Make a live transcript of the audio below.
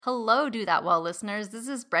Hello, Do That Well listeners. This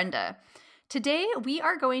is Brenda. Today, we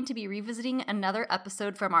are going to be revisiting another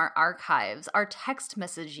episode from our archives, our text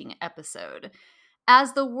messaging episode.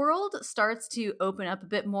 As the world starts to open up a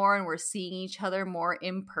bit more and we're seeing each other more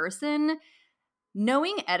in person,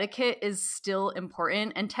 knowing etiquette is still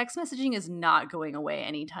important, and text messaging is not going away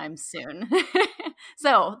anytime soon.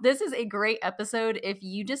 So, this is a great episode if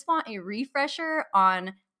you just want a refresher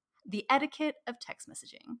on the etiquette of text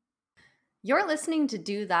messaging. You're listening to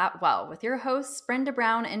Do That Well with your hosts, Brenda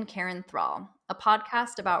Brown and Karen Thrall, a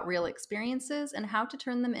podcast about real experiences and how to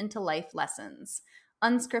turn them into life lessons.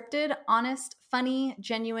 Unscripted, honest, funny,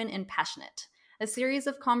 genuine, and passionate. A series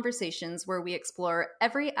of conversations where we explore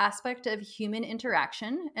every aspect of human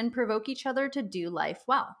interaction and provoke each other to do life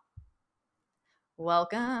well.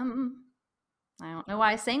 Welcome. I don't know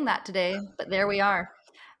why I sang that today, but there we are.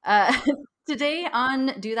 Today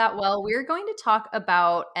on Do That Well, we're going to talk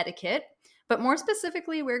about etiquette. But more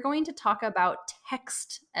specifically, we're going to talk about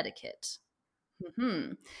text etiquette.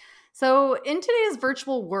 So in today's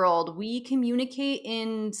virtual world, we communicate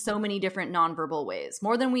in so many different nonverbal ways,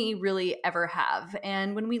 more than we really ever have.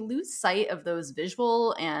 And when we lose sight of those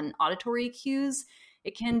visual and auditory cues,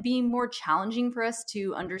 it can be more challenging for us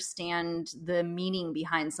to understand the meaning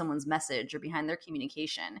behind someone's message or behind their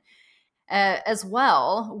communication. As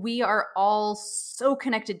well, we are all so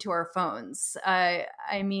connected to our phones. I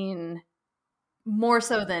mean, more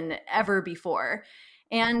so than ever before.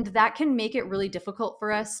 And that can make it really difficult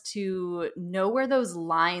for us to know where those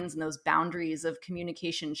lines and those boundaries of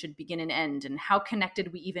communication should begin and end, and how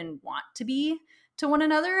connected we even want to be to one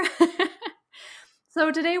another. So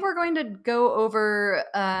today we're going to go over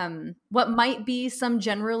what might be some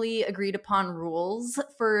generally agreed upon rules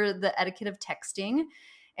for the etiquette of texting.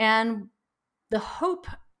 And the hope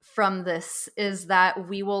from this is that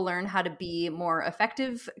we will learn how to be more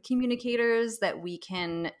effective communicators, that we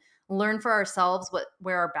can learn for ourselves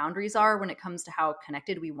where our boundaries are when it comes to how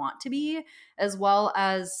connected we want to be, as well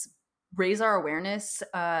as raise our awareness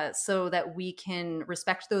so that we can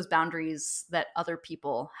respect those boundaries that other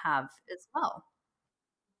people have as well.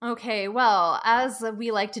 Okay, well, as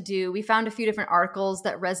we like to do, we found a few different articles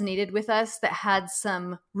that resonated with us that had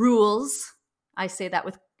some rules. I say that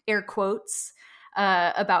with air quotes.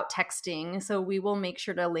 About texting. So we will make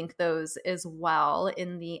sure to link those as well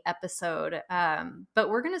in the episode. But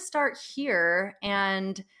we're going to start here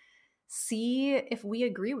and see if we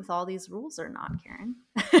agree with all these rules or not, Karen.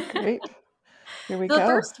 Great. Here we The go.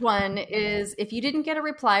 first one is if you didn't get a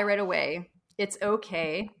reply right away, it's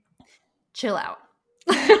okay. Chill out.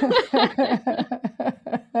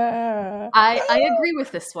 I agree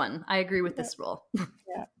with this one. I agree with this rule.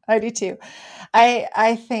 Yeah, I do too.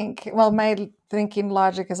 I think, well, my thinking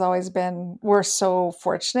logic has always been we're so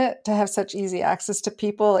fortunate to have such easy access to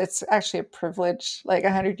people. It's actually a privilege. Like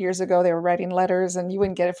 100 years ago, they were writing letters and you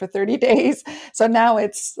wouldn't get it for 30 days. So now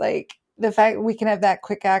it's like the fact we can have that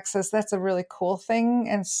quick access, that's a really cool thing.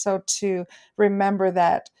 And so to remember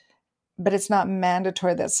that, but it's not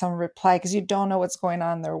mandatory that someone reply because you don't know what's going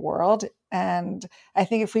on in their world. And I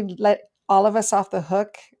think if we let all of us off the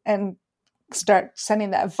hook and start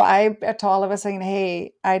sending that vibe to all of us saying,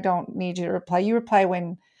 hey, I don't need you to reply. You reply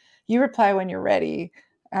when you're ready.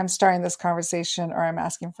 I'm starting this conversation or I'm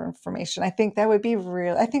asking for information. I think that would be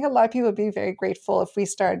real. I think a lot of people would be very grateful if we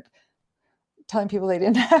started telling people they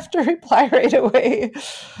didn't have to reply right away.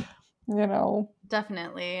 You know,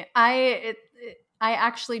 Definitely. I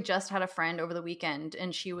actually just had a friend over the weekend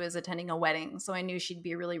and she was attending a wedding. So I knew she'd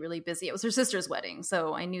be really, really busy. It was her sister's wedding.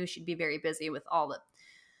 So I knew she'd be very busy with all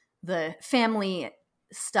the family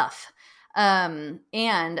stuff. And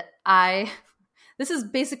this is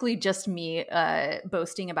basically just me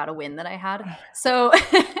boasting about a win that I had. So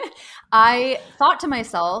I thought to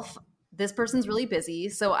myself, this person's really busy,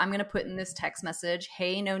 so I'm going to put in this text message,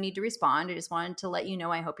 hey, no need to respond. I just wanted to let you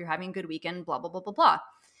know I hope you're having a good weekend, blah, blah, blah, blah, blah.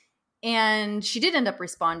 And she did end up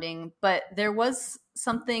responding, but there was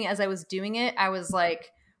something as I was doing it, I was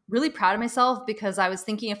like really proud of myself because I was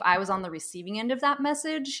thinking if I was on the receiving end of that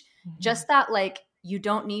message, just that like, you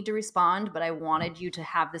don't need to respond, but I wanted you to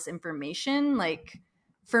have this information. Like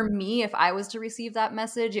for me, if I was to receive that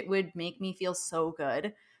message, it would make me feel so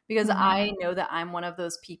good because I know that I'm one of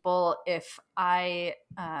those people. If I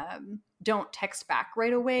don't text back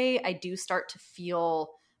right away, I do start to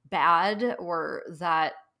feel bad or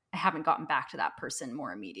that I haven't gotten back to that person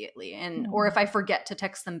more immediately. And, or if I forget to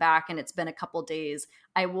text them back and it's been a couple days,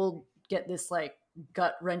 I will get this like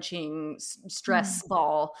gut wrenching stress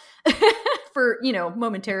ball for,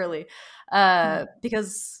 momentarily.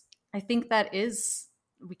 Because I think that is,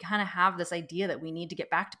 we kind of have this idea that we need to get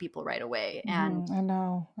back to people right away. And I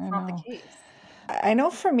know. it's not the case. I know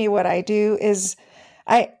for me, what I do is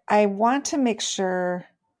I want to make sure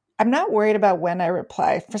I'm not worried about when I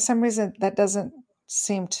reply. For some reason, that doesn't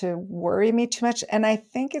seem to worry me too much. And I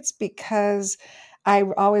think it's because I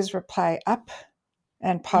always reply up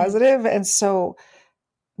and Mm. positive. And so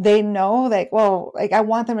they know, like, well, like I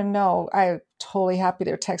want them to know I'm totally happy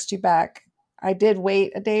to text you back. I did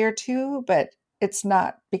wait a day or two, but it's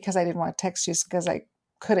not because I didn't want to text you, it's because I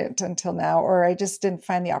couldn't until now, or I just didn't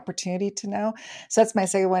find the opportunity to know. So that's my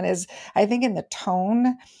second one is I think in the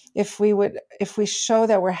tone, if we show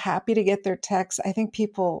that we're happy to get their text, I think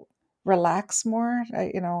people relax more.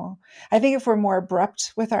 I think if we're more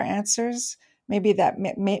abrupt with our answers, maybe that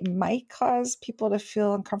might cause people to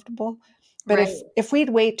feel uncomfortable. But Right. if we'd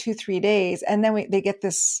wait 2-3 days and then they get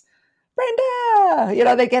this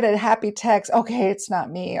Brenda, they get a happy text. Okay, it's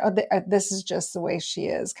not me. Oh, this is just the way she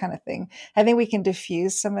is, kind of thing. I think we can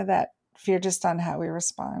diffuse some of that fear just on how we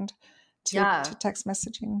respond to Yeah, text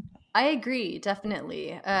messaging. I agree,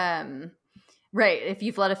 definitely. Right. If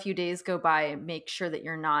you've let a few days go by, make sure that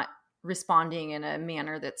you're not responding in a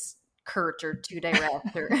manner that's curt or too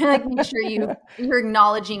direct, or like make sure you're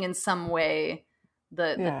acknowledging in some way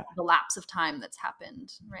Yeah, the lapse of time that's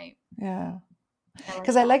happened. Right. yeah. I like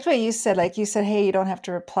Because I liked what you said. Like you said, hey, you don't have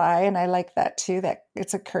to reply. And I like that too, that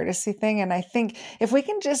it's a courtesy thing. And I think if we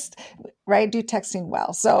can just, right, do texting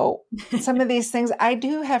well. So some of these things, I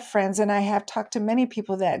do have friends and I have talked to many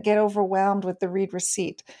people that get overwhelmed with the read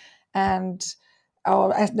receipt. And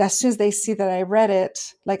as soon as they see that I read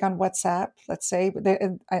it, like on WhatsApp, let's say,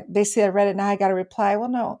 they see I read it, now I got to reply. Well,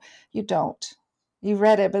 no, you don't. You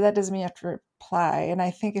read it, but that doesn't mean you have to reply. And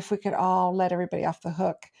I think if we could all let everybody off the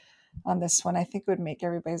hook on this one, I think it would make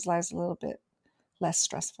everybody's lives a little bit less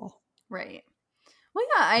stressful. Right. Well,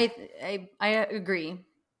 yeah, I agree,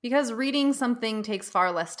 because reading something takes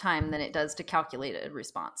far less time than it does to calculate a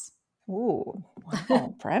response. Ooh,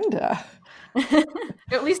 wow, Brenda.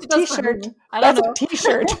 At least it does for T-shirt. me. I don't That's a know.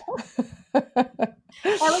 T-shirt.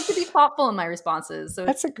 I like to be thoughtful in my responses, so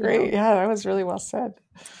That's it's a great, yeah, that was really well said.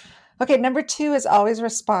 Okay, number 2 is always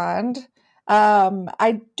respond.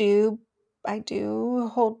 I do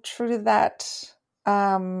hold true to that.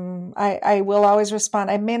 I will always respond.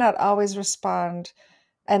 I may not always respond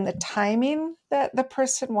and the timing that the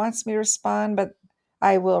person wants me to respond, but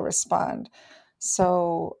I will respond.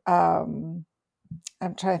 So I'm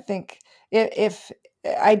trying to think if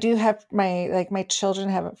I do have my children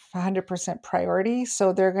have 100% priority,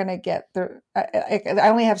 so they're going to get their. I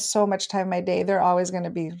only have so much time in my day. They're always going to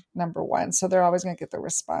be number one, so they're always going to get the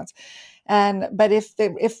response. But if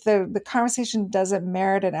the conversation doesn't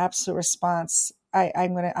merit an absolute response,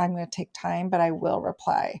 I'm gonna take time, but I will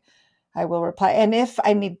reply. I will reply. And if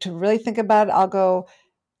I need to really think about it, I'll go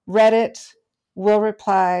read it, will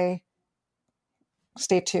reply,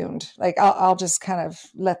 stay tuned. Like I'll just kind of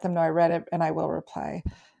let them know I read it and I will reply.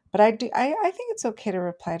 But I think it's okay to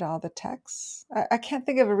reply to all the texts. I can't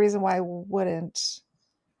think of a reason why I wouldn't,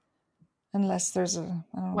 unless there's I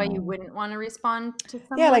don't why you know. wouldn't want to respond to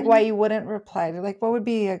Yeah, like why someone. you wouldn't reply. Like what would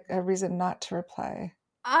be a reason not to reply?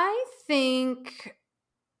 I think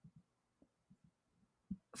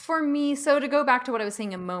for me, so to go back to what I was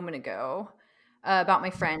saying a moment ago about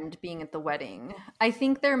my friend being at the wedding, I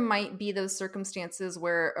think there might be those circumstances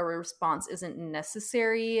where a response isn't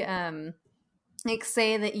necessary. Like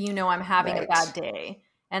say that I'm having a Right. bad day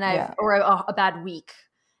and Yeah. or a bad week,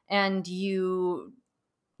 and you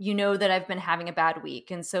know that I've been having a bad week,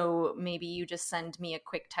 and so maybe you just send me a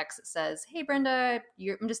quick text that says, "Hey Brenda,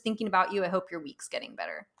 I'm just thinking about you. I hope your week's getting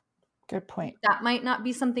better." Good point. That might not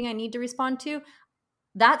be something I need to respond to.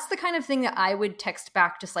 That's the kind of thing that I would text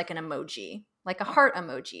back just like an emoji, like a heart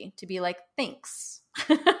emoji, to be like, "Thanks."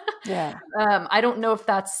 Yeah. I don't know if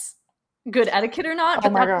that's good etiquette or not, Oh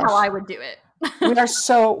but my that's how gosh. I would do it.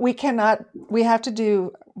 We have to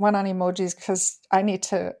do one on emojis because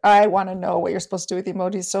I want to know what you're supposed to do with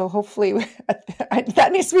emojis. So hopefully that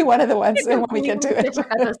needs to be one of the ones A when we can do completely it.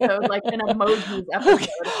 different episode, like an emojis Okay.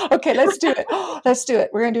 episode, Okay, let's do it. Let's do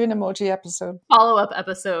it. We're going to do an emoji episode. follow-up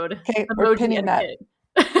episode, Okay, we're emoji pinning that.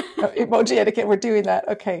 etiquette. Emoji etiquette. We're doing that.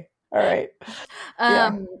 Okay. All right.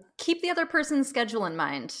 Yeah. Keep the other person's schedule in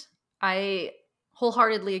mind. I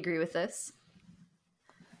wholeheartedly agree with this.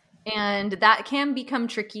 And that can become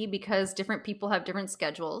tricky because different people have different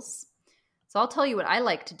schedules. So I'll tell you what I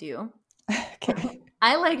like to do. Okay.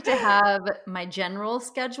 I like to have my general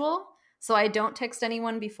schedule. So I don't text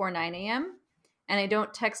anyone before 9 a.m. and I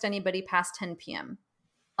don't text anybody past 10 p.m.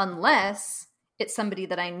 unless it's somebody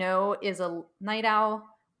that I know is a night owl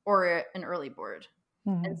or an early bird.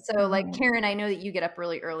 And so, like Mm-hmm. Karen, I know that you get up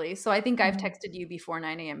really early. So I think I've Mm-hmm. texted you before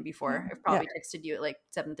 9 a.m. before. I've Yeah. probably texted you at like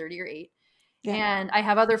 7:30 or 8. Yeah. And I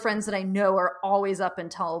have other friends that I know are always up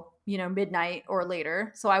until, midnight or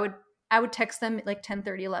later. So I would text them at like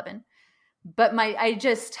 10:30, 11. But I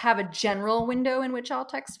just have a general window in which I'll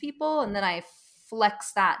text people, and then I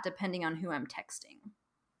flex that depending on who I'm texting.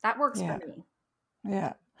 That works for Yeah. me.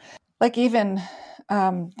 Yeah. Like even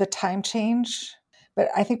the time change, but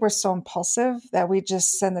I think we're so impulsive that we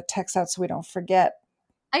just send the text out so we don't forget.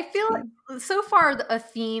 I feel like so far a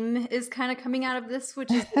theme is kind of coming out of this,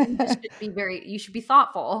 which is that you should be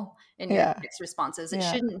thoughtful in your Yeah. text responses. It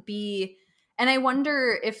Yeah. shouldn't be, and I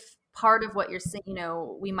wonder if part of what you're saying,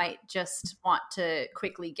 we might just want to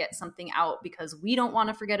quickly get something out because we don't want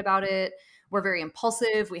to forget about it. We're very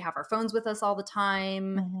impulsive. We have our phones with us all the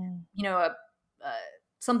time. Mm-hmm.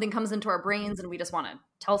 Something comes into our brains and we just want to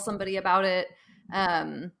tell somebody about it.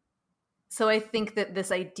 So I think that this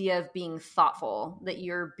idea of being thoughtful, that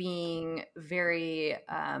you're being very,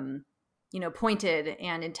 pointed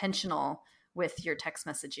and intentional with your text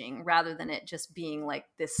messaging rather than it just being like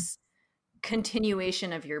this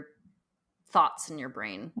continuation of your thoughts in your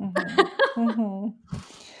brain. Mm-hmm.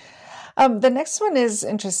 Mm-hmm. The next one is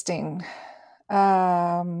interesting.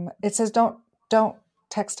 It says, don't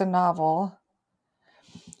text a novel.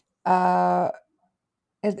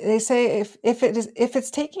 They say if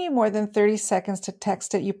it's taking you more than 30 seconds to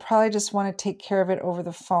text it, you probably just want to take care of it over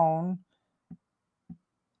the phone.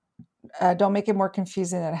 Don't make it more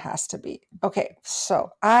confusing than it has to be. Okay,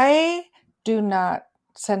 so I do not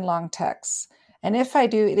send long texts. And if I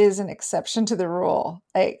do, it is an exception to the rule.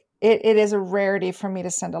 It is a rarity for me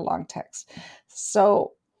to send a long text.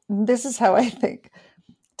 So this is how I think.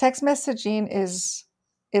 Text messaging is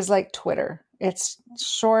like Twitter. It's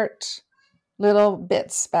short little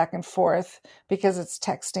bits back and forth because it's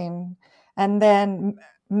texting. And then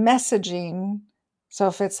messaging, so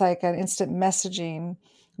if it's like an instant messaging,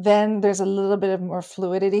 then there's a little bit of more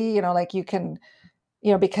fluidity, like you can,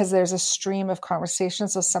 because there's a stream of conversation.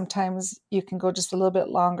 So sometimes you can go just a little bit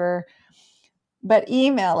longer. But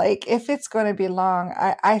email, like if it's going to be long,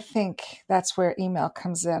 I think that's where email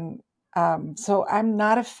comes in. So I'm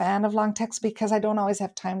not a fan of long texts because I don't always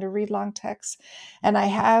have time to read long texts. And I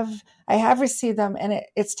have received them and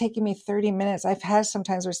it's taken me 30 minutes. I've had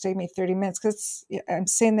sometimes where it's taken me 30 minutes because I'm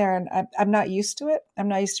sitting there and I'm not used to it. I'm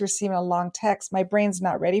not used to receiving a long text. My brain's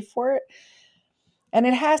not ready for it. And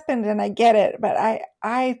it happened and I get it, but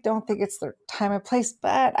I don't think it's the time and place.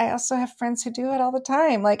 But I also have friends who do it all the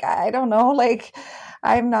time. Like, I don't know, like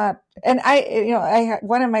I'm not, and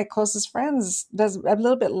one of my closest friends does a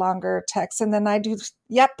little bit longer text and then I do,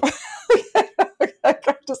 yep.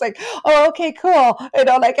 I'm just like, oh, okay, cool.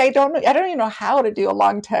 Like I don't even know how to do a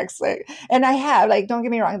long text. Like, and I have, like, don't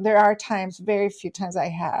get me wrong. There are times, very few times I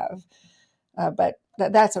have, but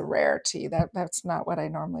that's a rarity. That's not what I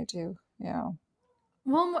normally do. Yeah.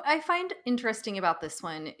 Well, what I find interesting about this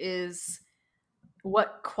one is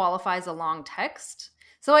what qualifies a long text.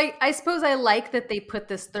 So I suppose I like that they put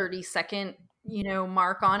this 30-second,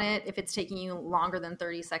 mark on it. If it's taking you longer than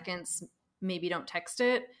 30 seconds, maybe don't text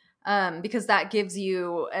it, because that gives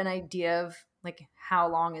you an idea of like how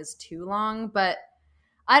long is too long. But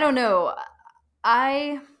I don't know.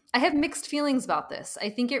 I have mixed feelings about this. I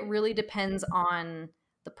think it really depends on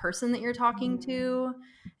the person that you're talking to.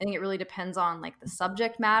 I think it really depends on like the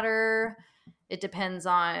subject matter. It depends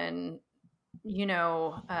on,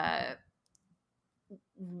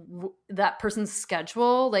 that person's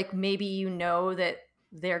schedule. Like maybe that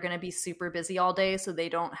they're going to be super busy all day, so they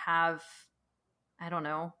don't have, I don't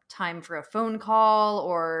know, time for a phone call,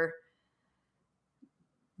 or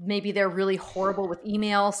maybe they're really horrible with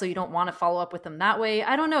email, so you don't want to follow up with them that way.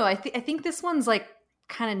 I don't know. I think this one's like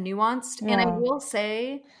kind of nuanced. Yeah. And I will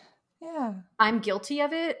say, yeah, I'm guilty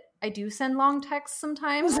of it. I do send long texts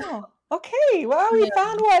sometimes. Oh, okay. Well, we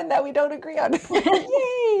found one that we don't agree on.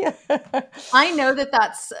 Yay! I know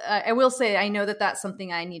that's, I will say, I know that's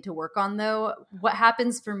something I need to work on though. What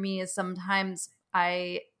happens for me is sometimes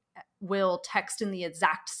I will text in the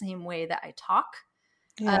exact same way that I talk.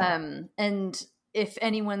 Yeah. And if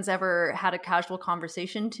anyone's ever had a casual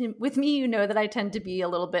conversation with me, that I tend to be a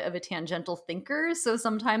little bit of a tangential thinker. So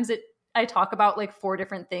sometimes I talk about like 4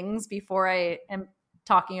 different things before I am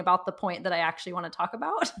talking about the point that I actually want to talk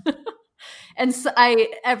about. And so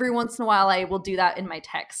every once in a while I will do that in my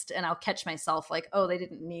text, and I'll catch myself like, oh, they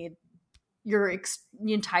didn't need your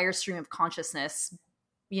entire stream of consciousness,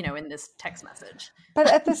 in this text message. But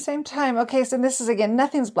at the same time, okay, so this is, again,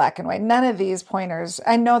 nothing's black and white. None of these pointers.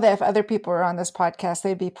 I know that if other people were on this podcast,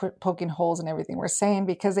 they'd be poking holes in everything we're saying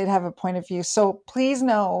because they'd have a point of view. So please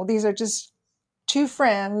know these are just 2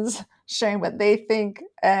 friends sharing what they think,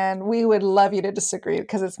 and we would love you to disagree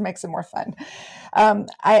because it makes it more fun.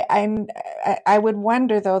 I would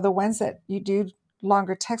wonder though, the ones that you do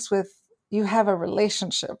longer text with, you have a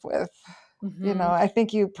relationship with. Mm-hmm. I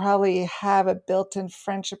think you probably have a built-in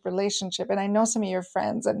friendship relationship, and I know some of your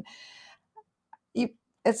friends, and you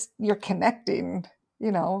you're connecting,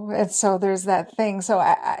 and so there's that thing. So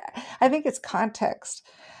I think it's context.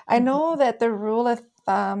 I know that the rule of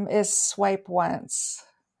thumb is swipe once.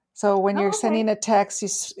 So when you're Oh, okay. sending a text,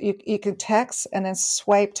 you can text and then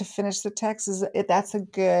swipe to finish the text. That's a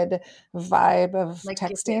good vibe of Like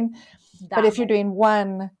give it texting. But that if you're moment. doing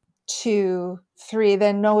 1, 2, 3,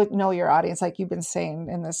 then know your audience, like you've been saying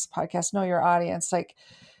in this podcast. Know your audience. Like,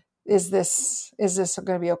 is this going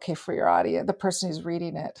to be okay for your audience, the person who's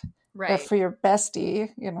reading it? But Right. for your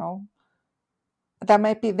bestie, that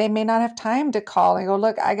might be, they may not have time to call and go,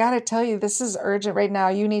 look, I got to tell you, this is urgent right now.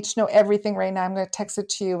 You need to know everything right now. I'm going to text it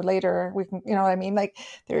to you later. We can, what I mean? Like,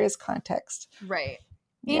 there is context. Right.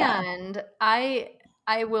 Yeah. And I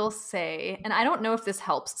will say, and I don't know if this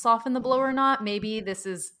helps soften the blow or not. Maybe this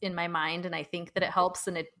is in my mind and I think that it helps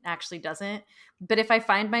and it actually doesn't. But if I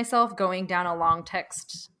find myself going down a long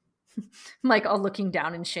text, like a looking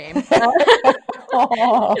down in shame.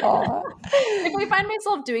 Aw. If I find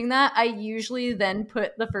myself doing that, I usually then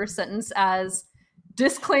put the first sentence as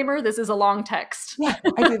disclaimer, this is a long text. Yeah,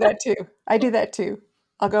 I do that too. I do that too.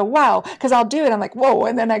 I'll go, wow, because I'll do it. I'm like, whoa.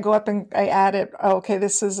 And then I go up and I add it. Oh, okay,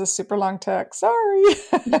 this is a super long text. Sorry.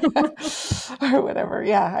 Or whatever.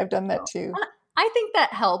 Yeah, I've done that too. I think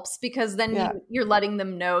that helps because then Yeah. you're letting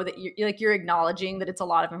them know that you're acknowledging that it's a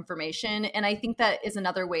lot of information, and I think that is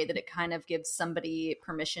another way that it kind of gives somebody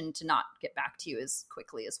permission to not get back to you as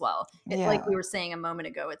quickly as well. Like Yeah. we were saying a moment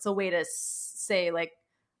ago, it's a way to say like,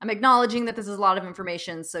 I'm acknowledging that this is a lot of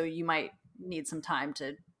information, so you might need some time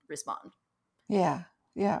to respond. Yeah.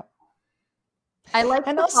 Yeah. I like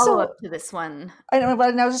And the follow also, up to this one. I don't know,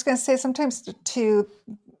 but I was just going to say sometimes too,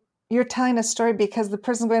 you're telling a story because the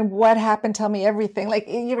person's going, what happened? Tell me everything. Like,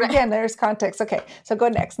 Right. again, there's context. Okay. So go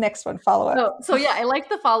next one, follow up. So yeah, I like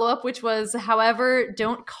the follow up, which was, however,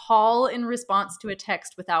 don't call in response to a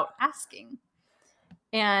text without asking.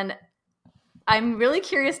 And I'm really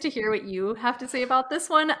curious to hear what you have to say about this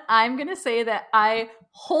one. I'm going to say that I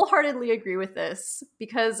wholeheartedly agree with this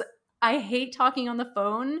because I hate talking on the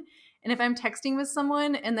phone. And if I'm texting with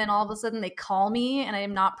someone and then all of a sudden they call me and I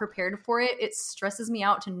am not prepared for it, it stresses me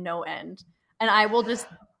out to no end. And I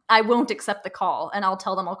won't accept the call and I'll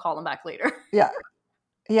tell them I'll call them back later. Yeah.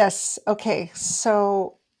 Yes. Okay.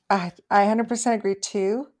 So I 100% agree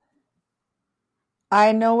too.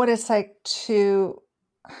 I know what it's like to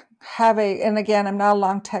have and again, I'm not a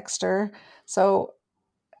long texter. So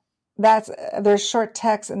there's short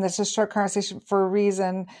text and there's a short conversation for a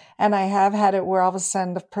reason. And I have had it where all of a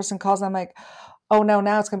sudden the person calls and I'm like, oh no,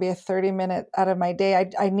 now it's going to be a 30-minute out of my day.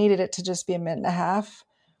 I needed it to just be a minute and a half.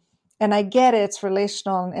 And I get it. It's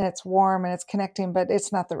relational and it's warm and it's connecting, but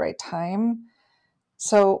it's not the right time.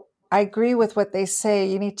 So I agree with what they say.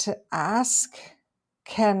 You need to ask,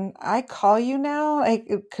 can I call you now? Like,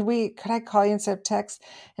 could I call you instead of text?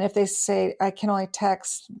 And if they say I can only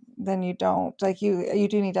text, then you don't. Like, you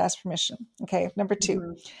do need to ask permission. Okay. Number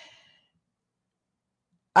 2,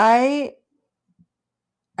 Mhm.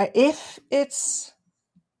 if it's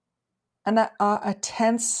a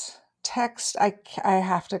tense text, I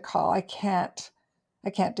have to call. I can't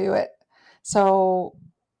do it. So,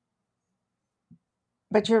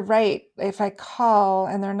 but you're right. If I call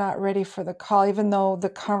and they're not ready for the call, even though the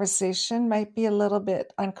conversation might be a little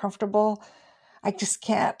bit uncomfortable, I just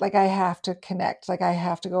can't. Like, I have to connect. Like, I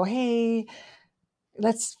have to go, hey,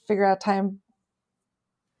 let's figure out time.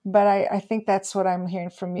 But I think that's what I'm hearing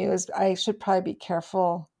from you is I should probably be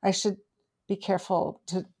careful. I should be careful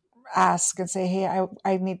to ask and say, hey,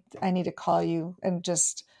 I need to call you and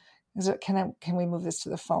just, can we move this to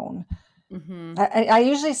the phone? Mm-hmm. I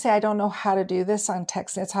usually say I don't know how to do this on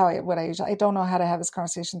text. That's how I don't know how to have this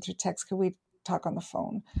conversation through text. Could we talk on the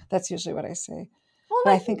phone? That's usually what I say. Well,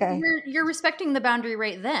 But I I think think you're respecting the boundary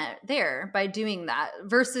right there by doing that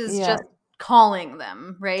versus yeah. just calling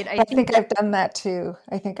them, right? I But I think think I've done that too.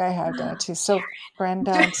 I think I have done it too. So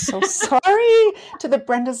Brenda, that I'm so sorry to the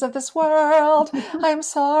Brendas of this world. I'm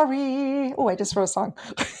sorry. Oh, I just wrote a song.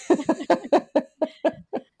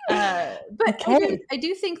 but Okay. I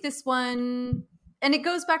do think this one, and it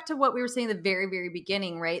goes back to what we were saying at the very, very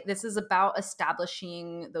beginning, right? This is about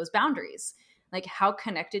establishing those boundaries. Like, how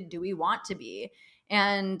connected do we want to be?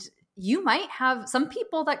 And you might have some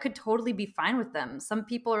people that could totally be fine with them. Some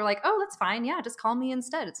people are like, oh, that's fine. Yeah, just call me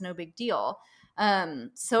instead. It's no big deal.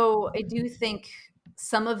 So I do think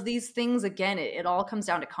some of these things, again, it all comes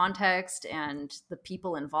down to context and the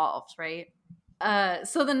people involved, right?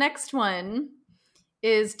 So the next one,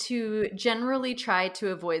 is to generally try to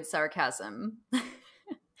avoid sarcasm.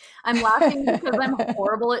 I'm laughing because I'm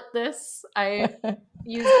horrible at this. I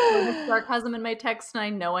use so much sarcasm in my text and I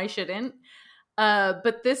know I shouldn't.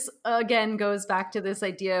 But this again goes back to this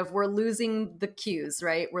idea of we're losing the cues,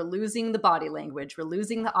 right? We're losing the body language, we're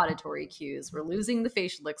losing the auditory cues, we're losing the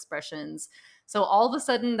facial expressions. So all of a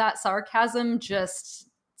sudden that sarcasm just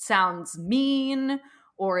sounds mean,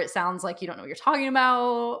 or it sounds like you don't know what you're talking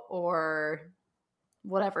about, or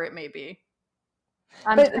whatever it may be.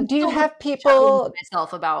 But do you have people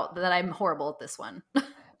myself about that I'm horrible at this one?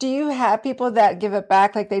 Do you have people that give it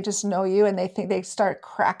back, like they just know you and they think they start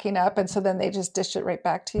cracking up and so then they just dish it right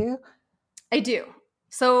back to you? I do.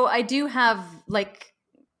 So I do have like,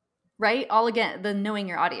 right? All again, the knowing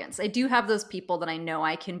your audience. I do have those people that I know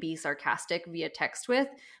I can be sarcastic via text with,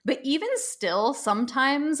 but even still,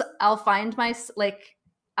 sometimes I'll find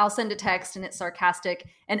I'll send a text and it's sarcastic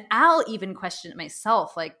and I'll even question it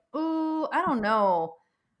myself. Like, ooh, I don't know.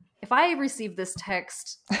 If I receive this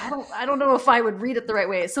text, I don't know if I would read it the right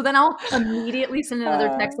way. So then I'll immediately send another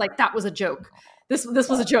text like, that was a joke. This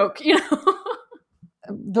was a joke, you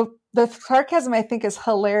know? The sarcasm I think is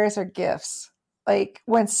hilarious are GIFs. Like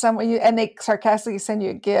when and they sarcastically send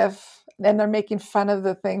you a GIF and they're making fun of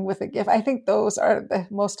the thing with a GIF. I think those are the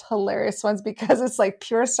most hilarious ones because it's like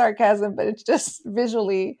pure sarcasm, but it's just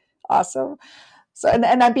visually awesome. So, and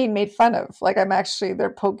I'm being made fun of, like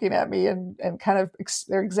they're poking at me and kind of,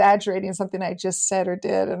 they're exaggerating something I just said or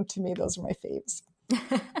did. And to me, those are my faves.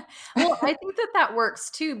 Well, I think that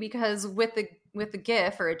works too, because with the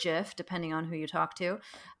GIF or a GIF, depending on who you talk to,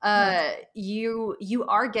 you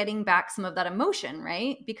are getting back some of that emotion,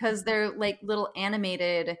 right? Because they're like little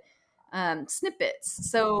animated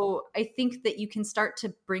snippets. So I think that you can start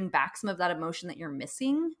to bring back some of that emotion that you're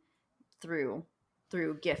missing through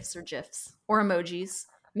GIFs or GIFs or emojis.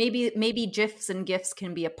 Maybe GIFs and GIFs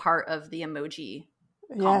can be a part of the emoji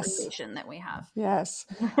conversation that we have. Yes.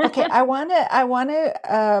 Okay. I want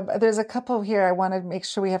to, there's a couple here. I want to make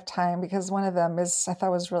sure we have time because one of them I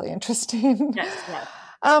thought was really interesting. Yes.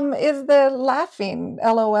 Is the laughing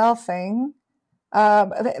LOL thing.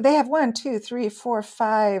 They have 1, 2, 3, 4,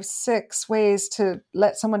 5, 6 ways to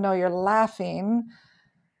let someone know you're laughing.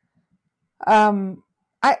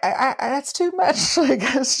 I that's too much. Like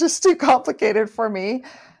it's just too complicated for me.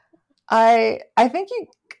 I think you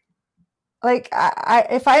like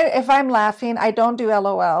if I'm laughing, I don't do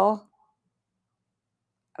LOL.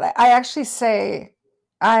 I actually say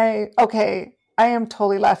I am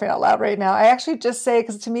totally laughing out loud right now. I actually just say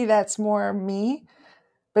because to me that's more me.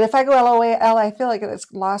 But if I go LOL, I feel like it's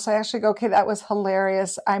lost. I actually go, okay, that was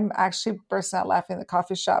hilarious. I'm actually bursting out laughing in the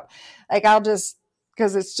coffee shop. Like I'll just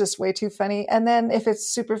because it's just way too funny. And then if it's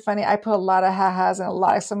super funny, I put a lot of ha-has and a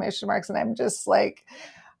lot of exclamation marks and I'm just like,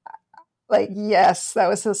 yes, that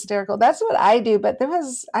was hysterical. That's what I do. But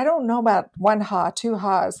I don't know about 1 ha, 2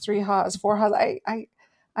 ha's, 3 ha's, 4 ha's.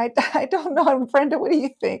 I don't know. Brenda, what do you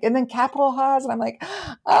think? And then capital ha's and I'm like,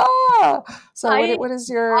 So what is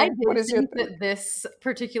your think that this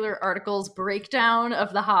particular article's breakdown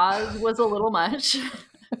of the ha's was a little much.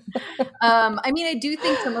 I mean, I do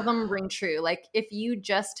think some of them ring true. Like if you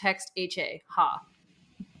just text HA, ha,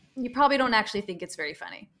 you probably don't actually think it's very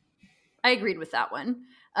funny. I agreed with that one.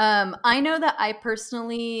 I know that I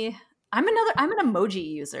personally, I'm an emoji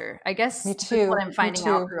user. I guess Me too. What I'm finding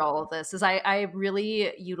out through all of this is I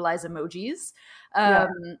really utilize emojis.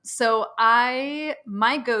 So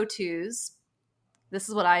my go-tos, this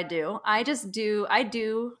is what I do. I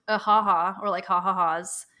do a ha-ha or like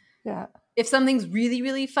ha-ha-has. Yeah. If something's really,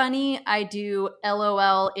 really funny, I do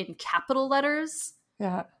LOL in capital letters.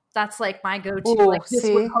 Yeah. That's like my go-to. Like this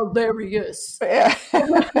was hilarious. Yeah.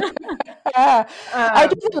 I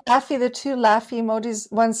do the 2 laughy emojis,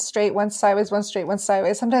 one straight, one sideways, one straight, one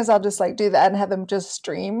sideways. Sometimes I'll just like do that and have them just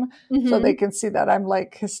stream so they can see that I'm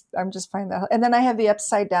just finding that. And then I have the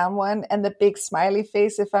upside down one and the big smiley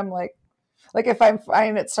face if I'm like if I'm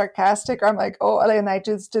finding it sarcastic or I'm like, oh, and I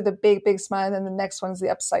just do the big, big smile. And then the next one's the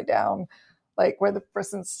upside down, like where the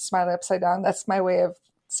person's smiling upside down. That's my way of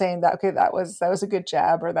saying that, okay, that was a good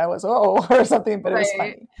jab or that was, or something, but it was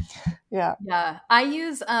funny. Yeah. Yeah. I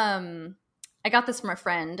use, I got this from a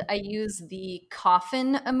friend. I use the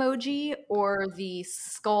coffin emoji or the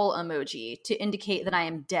skull emoji to indicate that I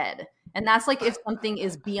am dead. And that's like if something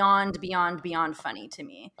is beyond funny to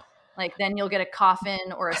me. Like then you'll get a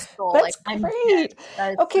coffin or a skull. That's like great.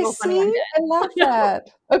 Okay, so see, I love that.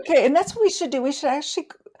 Okay, and that's what we should do. We should actually,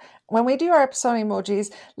 when we do our episode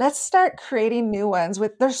emojis, let's start creating new ones.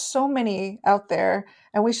 There's so many out there,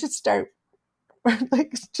 and we should start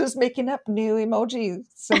like just making up new emoji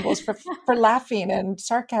symbols for laughing and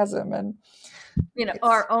sarcasm, and it's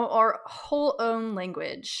our whole own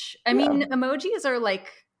language. I yeah, mean, emojis are like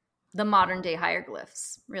the modern day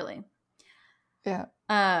hieroglyphs, really. yeah.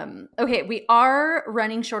 Okay, we are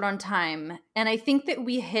running short on time, and I think that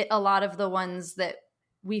we hit a lot of the ones that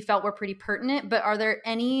we felt were pretty pertinent, but are there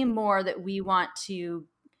any more that we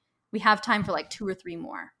have time for like 2 or 3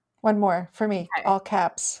 more? One more for me. Okay. All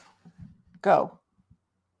caps. Go.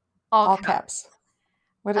 All All caps. caps.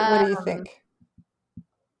 What do you think?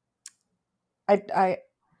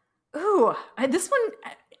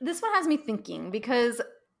 This one has me thinking, because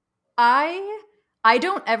I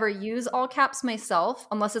don't ever use all caps myself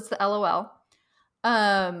unless it's the LOL.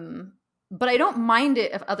 But I don't mind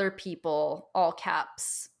it if other people all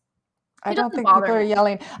caps. I don't think people are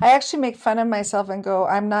yelling. I actually make fun of myself and go,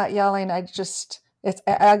 I'm not yelling. I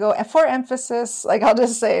go for emphasis. Like I'll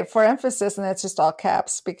just say for emphasis, and it's just all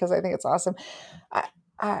caps because I think it's awesome.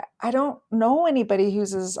 I don't know anybody who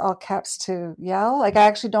uses all caps to yell. Like I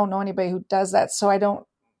actually don't know anybody who does that. So I don't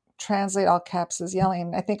translate all caps as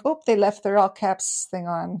yelling. I think, they left their all caps thing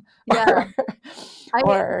on. Yeah.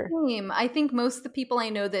 I think most of the people I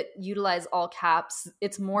know that utilize all caps,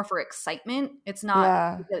 it's more for excitement. It's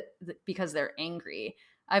not because they're angry.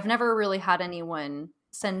 I've never really had anyone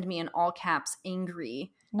send me an all caps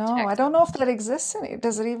angry text. I don't know if that exists.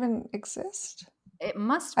 Does it even exist? It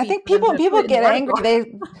must be. I think people get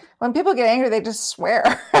angry. When people get angry, they just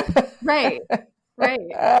swear. Right.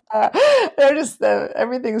 They're just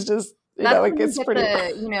everything's just it gets pretty.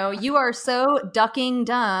 You are so ducking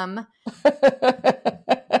dumb.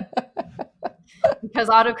 Because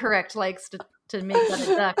autocorrect likes to make that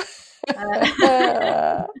a duck.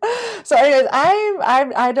 So anyways,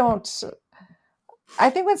 I don't.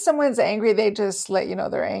 I think when someone's angry, they just let you know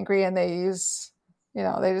they're angry, and they use,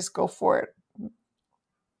 they just go for it.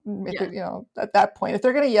 At that point, if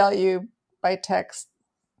they're going to yell at you by text,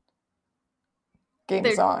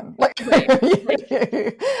 game's on. Like, right.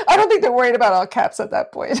 I don't think they're worried about all caps at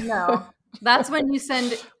that point. No, that's when you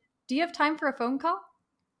send. Do you have time for a phone call?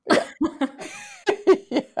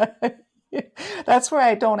 Yeah. That's where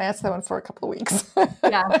I don't answer that one for a couple of weeks.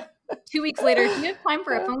 Yeah. 2 weeks later, do you have time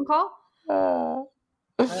for a phone call?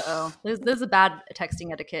 Uh-oh. There's a bad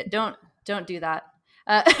texting etiquette. Don't do that.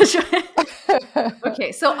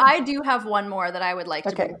 Okay, so I do have one more that I would like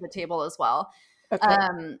to bring to the table as well. Okay.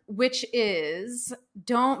 Which is,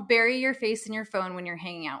 don't bury your face in your phone when you're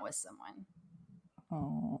hanging out with someone.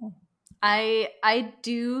 Oh. I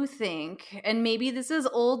do think, and maybe this is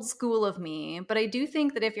old school of me, but I do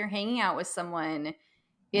think that if you're hanging out with someone,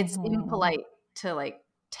 it's impolite to like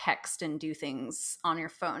text and do things on your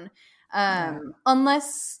phone.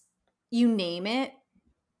 Unless you name it.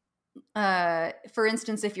 For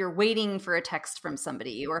instance, if you're waiting for a text from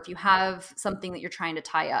somebody, or if you have something that you're trying to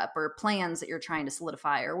tie up, or plans that you're trying to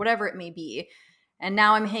solidify, or whatever it may be. And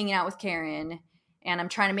now I'm hanging out with Karen, and I'm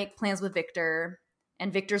trying to make plans with Victor,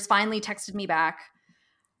 and Victor's finally texted me back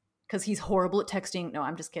because he's horrible at texting. No,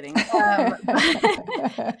 I'm just kidding.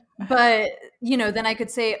 But then I could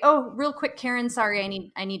say, "Oh, real quick, Karen,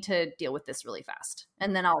 sorry, I need to deal with this really fast,"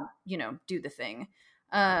 and then I'll do the thing.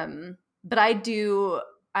 But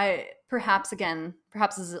perhaps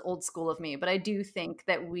this is old school of me, but I do think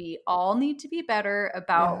that we all need to be better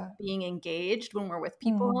about being engaged when we're with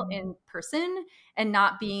people in person, and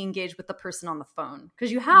not being engaged with the person on the phone,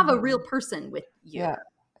 because you have a real person with you.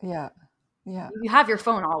 Yeah. You have your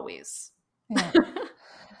phone always. Yeah.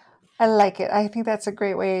 I like it. I think that's a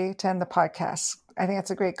great way to end the podcast. I think that's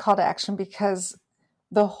a great call to action, because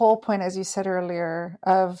the whole point, as you said earlier,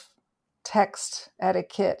 of text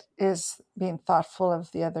etiquette is being thoughtful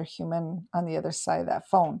of the other human on the other side of that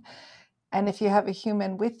phone. And if you have a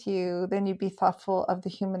human with you, then you be thoughtful of the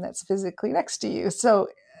human that's physically next to you. So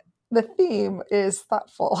the theme is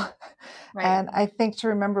thoughtful. Right. And I think to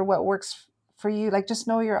remember what works for you, like just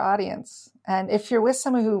know your audience. And if you're with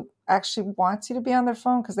someone who actually wants you to be on their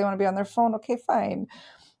phone because they want to be on their phone, okay, fine.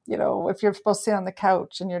 If you're supposed to sit on the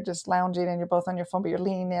couch and you're just lounging and you're both on your phone, but you're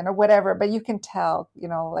leaning in or whatever, but you can tell,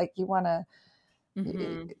 like you want to,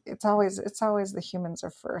 it's always the humans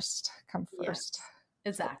are come first. Yeah,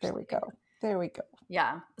 exactly. So there we go.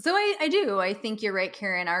 Yeah. So I think you're right,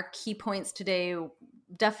 Karen. Our key points today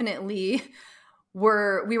definitely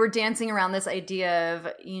we were dancing around this idea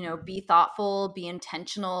of, be thoughtful, be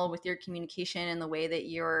intentional with your communication and the way that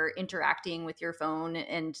you're interacting with your phone,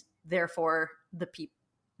 and therefore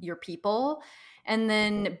your people. And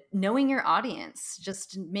then knowing your audience,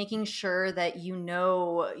 just making sure that you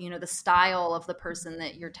know the style of the person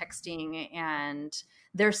that you're texting and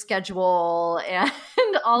their schedule and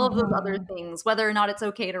all of those other things, whether or not it's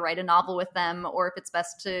okay to write a novel with them or if it's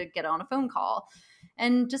best to get on a phone call.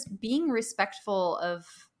 And just being respectful of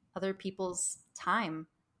other people's time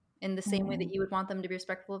in the same way that you would want them to be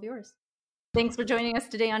respectful of yours. Thanks for joining us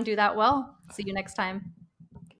today on Do That Well. See you next time.